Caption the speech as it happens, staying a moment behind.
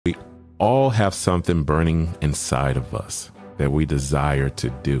all have something burning inside of us that we desire to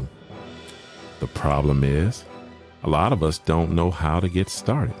do. The problem is, a lot of us don't know how to get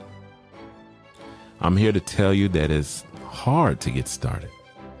started. I'm here to tell you that it's hard to get started.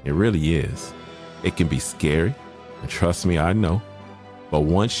 It really is. It can be scary, and trust me, I know. But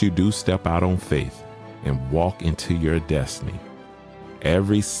once you do step out on faith and walk into your destiny,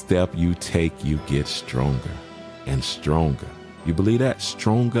 every step you take, you get stronger and stronger. You believe that?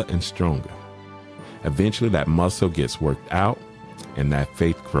 Stronger and stronger. Eventually, that muscle gets worked out and that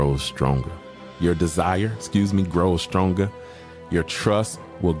faith grows stronger. Your desire, grows stronger. Your trust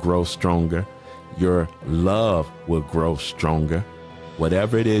will grow stronger. Your love will grow stronger.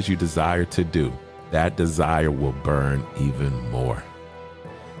 Whatever it is you desire to do, that desire will burn even more.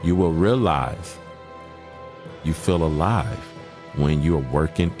 You will realize you feel alive when you're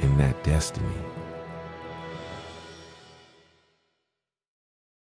working in that destiny.